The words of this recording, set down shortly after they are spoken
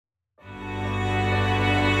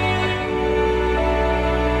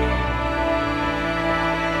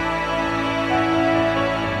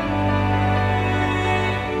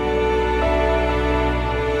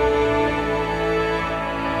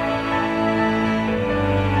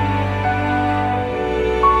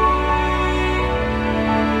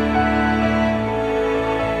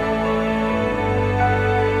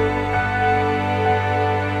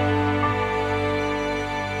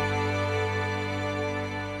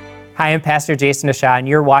Hi, I'm Pastor Jason DeShaw, and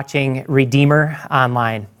you're watching Redeemer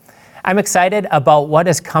Online. I'm excited about what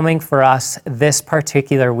is coming for us this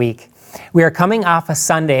particular week. We are coming off a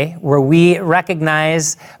Sunday where we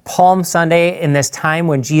recognize Palm Sunday in this time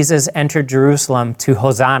when Jesus entered Jerusalem to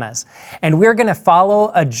hosannas. And we're going to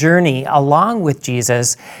follow a journey along with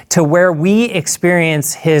Jesus to where we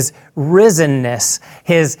experience his risenness,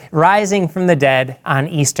 his rising from the dead on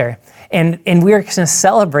Easter. And we're going to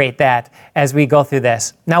celebrate that as we go through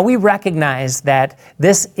this. Now, we recognize that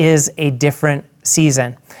this is a different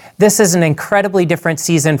season. This is an incredibly different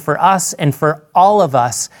season for us and for all of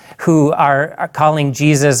us who are calling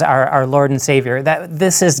Jesus our Lord and Savior. That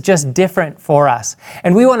this is just different for us.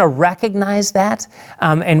 And we want to recognize that,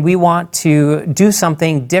 and we want to do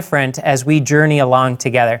something different as we journey along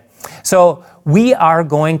together. So we are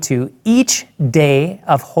going to, each day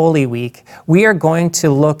of Holy Week, we are going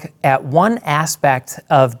to look at one aspect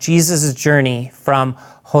of Jesus' journey from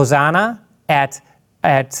Hosanna that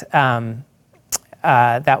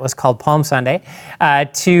was called Palm Sunday,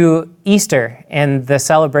 to Easter and the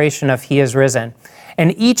celebration of He is risen.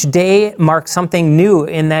 And each day marks something new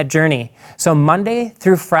in that journey. So Monday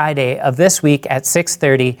through Friday of this week at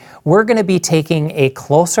 6:30, we're going to be taking a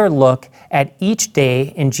closer look at each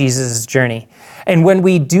day in Jesus' journey. And when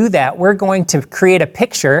we do that, we're going to create a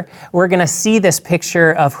picture. We're going to see this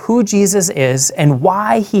picture of who Jesus is and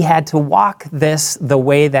why he had to walk this the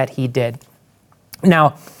way that he did.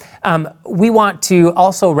 Now, we want to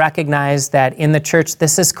also recognize that in the church,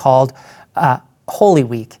 this is called Holy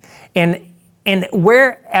Week. And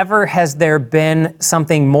wherever has there been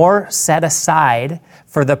something more set aside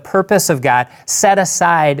for the purpose of God, set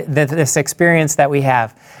aside this experience that we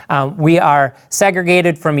have. We are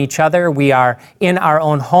segregated from each other. We are in our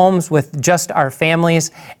own homes with just our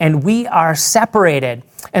families, and we are separated.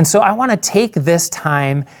 And so I want to take this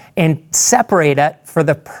time and separate it for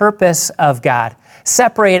the purpose of God.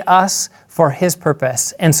 Separate us for his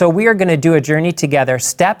purpose. And so we are going to do a journey together,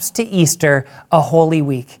 Steps to Easter, a Holy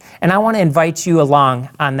Week. And I want to invite you along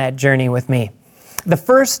on that journey with me. The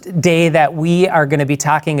first day that we are going to be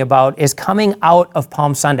talking about is coming out of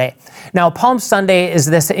Palm Sunday. Now, Palm Sunday is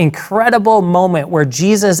this incredible moment where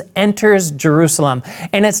Jesus enters Jerusalem,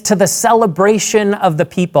 and it's to the celebration of the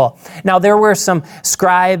people. Now, there were some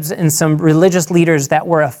scribes and some religious leaders that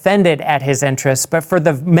were offended at his entrance, but for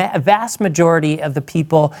the vast majority of the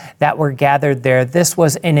people that were gathered there, this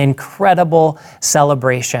was an incredible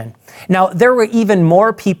celebration. Now, there were even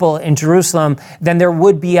more people in Jerusalem than there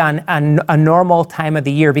would be on a normal time of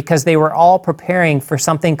the year because they were all preparing for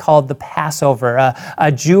something called the Passover,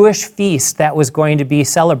 a Jewish feast that was going to be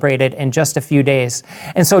celebrated in just a few days.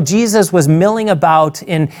 And so Jesus was milling about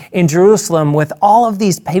in Jerusalem with all of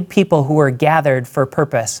these people who were gathered for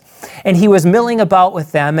purpose. And he was milling about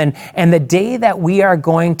with them. And the day that we are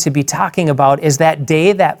going to be talking about is that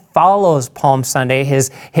day that follows Palm Sunday,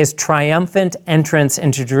 his triumphant entrance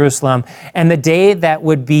into Jerusalem, and the day that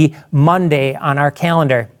would be Monday on our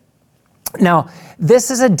calendar. Now,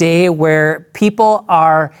 this is a day where people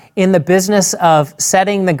are in the business of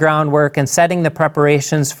setting the groundwork and setting the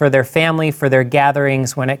preparations for their family, for their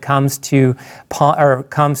gatherings when it comes to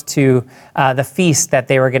the feast that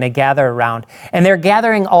they were going to gather around. And they're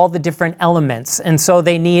gathering all the different elements. And so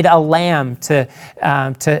they need a lamb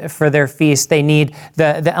for their feast. They need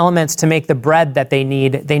the elements to make the bread that they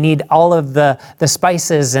need. They need all of the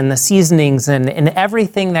spices and the seasonings and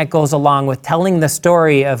everything that goes along with telling the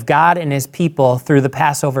story of God and his people through the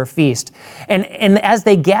Passover feast. And as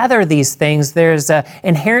they gather these things, there's an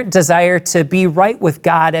inherent desire to be right with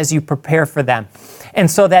God as you prepare for them.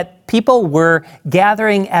 And so that people were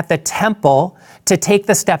gathering at the temple to take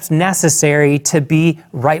the steps necessary to be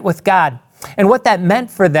right with God. And what that meant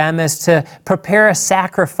for them is to prepare a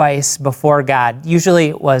sacrifice before God. Usually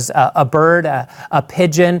it was a bird, a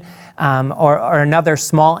pigeon, or another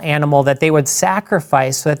small animal that they would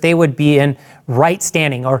sacrifice so that they would be in right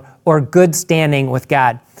standing or good standing with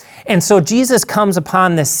God. And so Jesus comes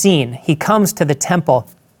upon this scene. He comes to the temple.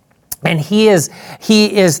 And he is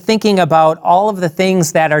thinking about all of the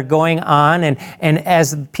things that are going on, and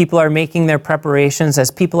as people are making their preparations, as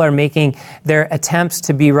people are making their attempts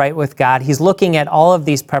to be right with God, he's looking at all of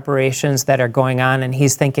these preparations that are going on, and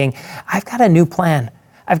he's thinking, I've got a new plan.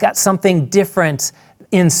 I've got something different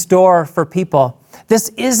in store for people. This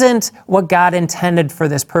isn't what God intended for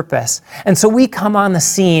this purpose. And so we come on the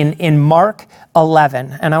scene in Mark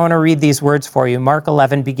 11, and I want to read these words for you. Mark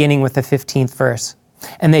 11, beginning with the 15th verse.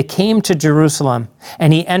 And they came to Jerusalem,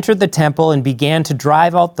 and he entered the temple and began to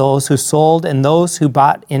drive out those who sold and those who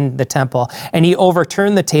bought in the temple. And he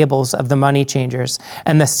overturned the tables of the money changers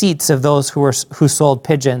and the seats of those who sold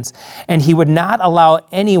pigeons. And he would not allow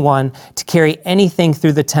anyone to carry anything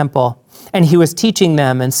through the temple. And he was teaching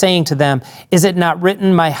them and saying to them, "Is it not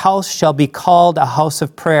written, my house shall be called a house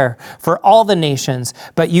of prayer for all the nations,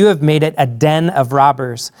 but you have made it a den of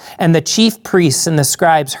robbers?" And the chief priests and the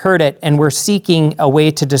scribes heard it and were seeking a way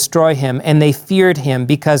to destroy him, and they feared him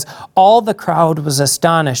because all the crowd was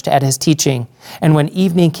astonished at his teaching. And when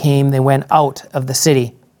evening came, they went out of the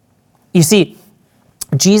city. You see,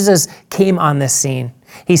 Jesus came on this scene.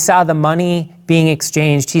 He saw the money being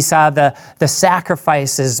exchanged. He saw the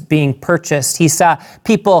sacrifices being purchased. He saw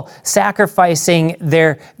people sacrificing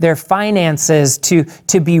their finances to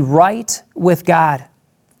be right with God.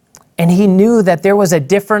 And he knew that there was a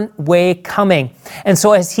different way coming. And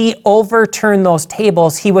so as he overturned those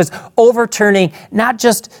tables, he was overturning not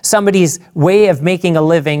just somebody's way of making a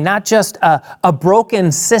living, not just a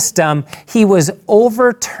broken system. He was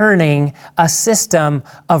overturning a system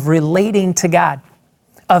of relating to God,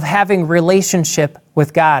 of having relationship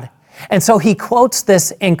with God. And so he quotes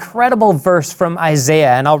this incredible verse from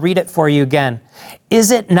Isaiah, and I'll read it for you again.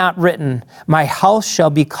 "Is it not written, my house shall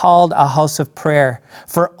be called a house of prayer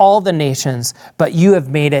for all the nations, but you have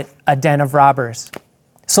made it a den of robbers?"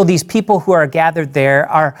 So these people who are gathered there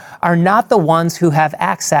are not the ones who have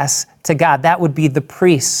access to God. That would be the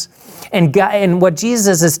priests. And what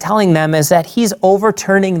Jesus is telling them is that he's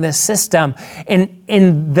overturning this system.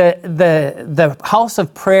 In the house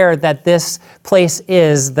of prayer that this place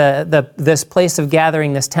is, this place of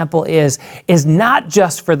gathering, this temple is not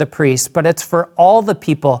just for the priests, but it's for all the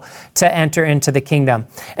people to enter into the kingdom.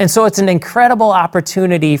 And so it's an incredible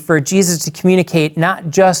opportunity for Jesus to communicate not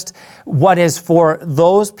just what is for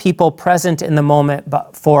those people present in the moment,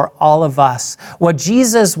 but for all of us. What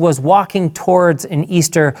Jesus was walking towards in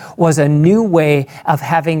Easter was a new way of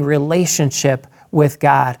having relationship with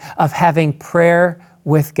God, of having prayer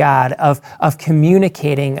with God, of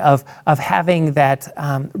communicating, of having that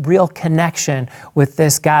real connection with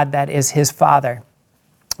this God that is his Father.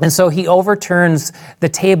 And so he overturns the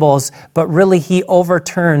tables, but really he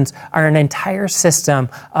overturns an entire system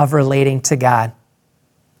of relating to God.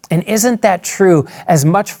 And isn't that true as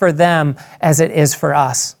much for them as it is for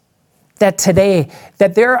us? That today,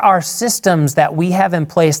 that there are systems that we have in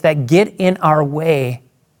place that get in our way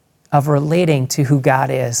of relating to who God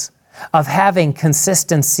is, of having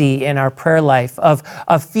consistency in our prayer life, of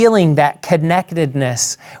feeling that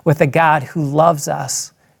connectedness with a God who loves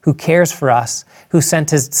us, who cares for us, who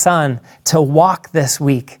sent his Son to walk this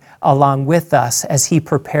week along with us as he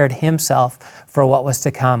prepared himself for what was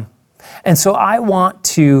to come. And so I want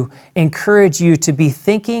to encourage you to be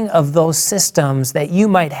thinking of those systems that you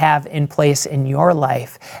might have in place in your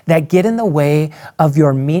life that get in the way of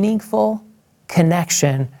your meaningful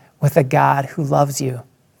connection with a God who loves you.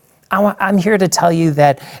 I'm here to tell you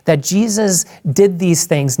that Jesus did these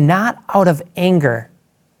things not out of anger,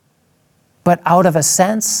 but out of a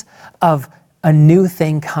sense of a new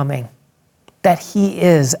thing coming. That he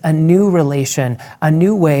is a new relation, a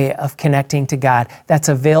new way of connecting to God that's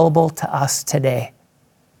available to us today.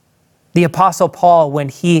 The Apostle Paul, when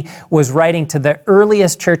he was writing to the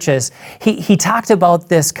earliest churches, he talked about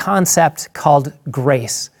this concept called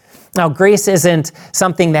grace. Now, grace isn't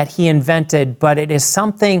something that he invented, but it is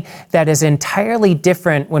something that is entirely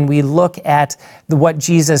different when we look at what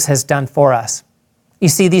Jesus has done for us. You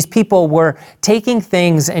see, these people were taking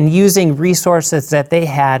things and using resources that they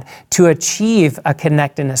had to achieve a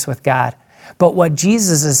connectedness with God. But what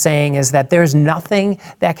Jesus is saying is that there's nothing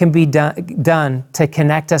that can be done to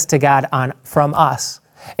connect us to God from us.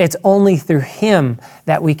 It's only through him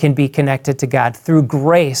that we can be connected to God, through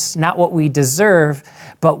grace, not what we deserve,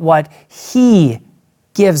 but what he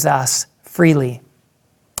gives us freely.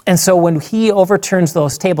 And so when he overturns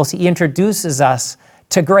those tables, he introduces us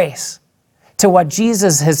to grace, to what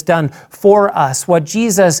Jesus has done for us, what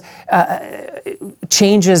Jesus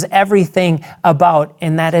changes everything about,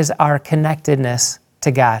 and that is our connectedness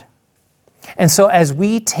to God. And so as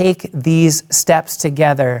we take these steps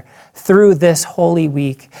together through this Holy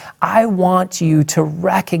Week, I want you to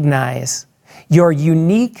recognize your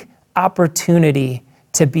unique opportunity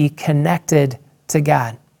to be connected to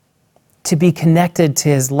God, to be connected to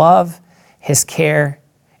his love, his care,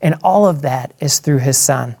 and all of that is through his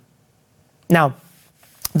Son. Now,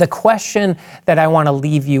 the question that I want to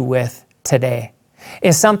leave you with today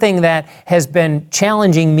is something that has been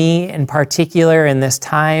challenging me in particular in this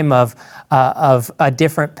time of a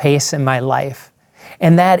different pace in my life.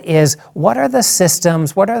 And that is, what are the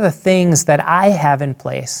systems, what are the things that I have in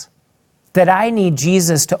place that I need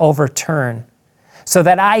Jesus to overturn so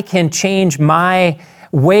that I can change my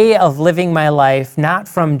way of living my life, not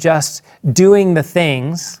from just doing the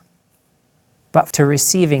things, but to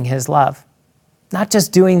receiving his love. Not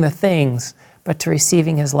just doing the things, but to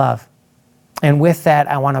receiving his love. And with that,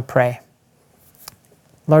 I want to pray.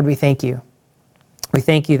 Lord, we thank you. We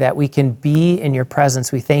thank you that we can be in your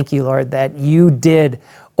presence. We thank you, Lord, that you did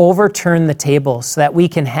overturn the tables so that we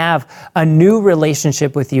can have a new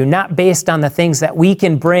relationship with you, not based on the things that we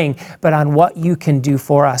can bring, but on what you can do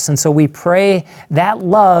for us. And so we pray that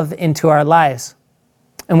love into our lives.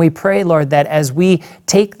 And we pray, Lord, that as we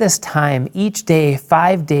take this time each day,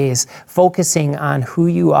 5 days, focusing on who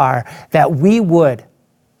you are, that we would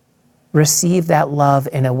receive that love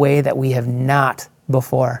in a way that we have not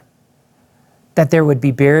before. That there would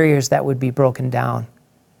be barriers that would be broken down,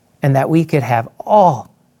 and that we could have all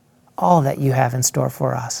that you have in store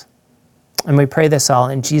for us. And we pray this all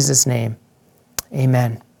in Jesus' name.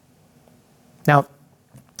 Amen. Now,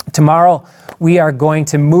 tomorrow we are going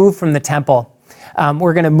to move from the temple.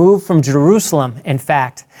 We're going to move from Jerusalem, in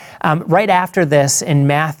fact. Right after this, in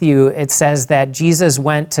Matthew, it says that Jesus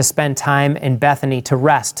went to spend time in Bethany to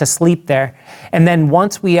rest, to sleep there. And then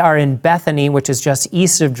once we are in Bethany, which is just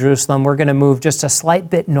east of Jerusalem, we're going to move just a slight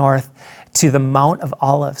bit north to the Mount of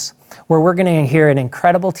Olives, where we're going to hear an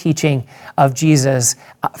incredible teaching of Jesus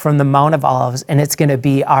from the Mount of Olives. And it's going to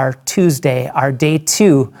be our Tuesday, our day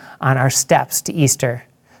 2 on our steps to Easter.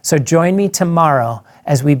 So join me tomorrow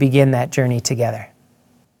as we begin that journey together.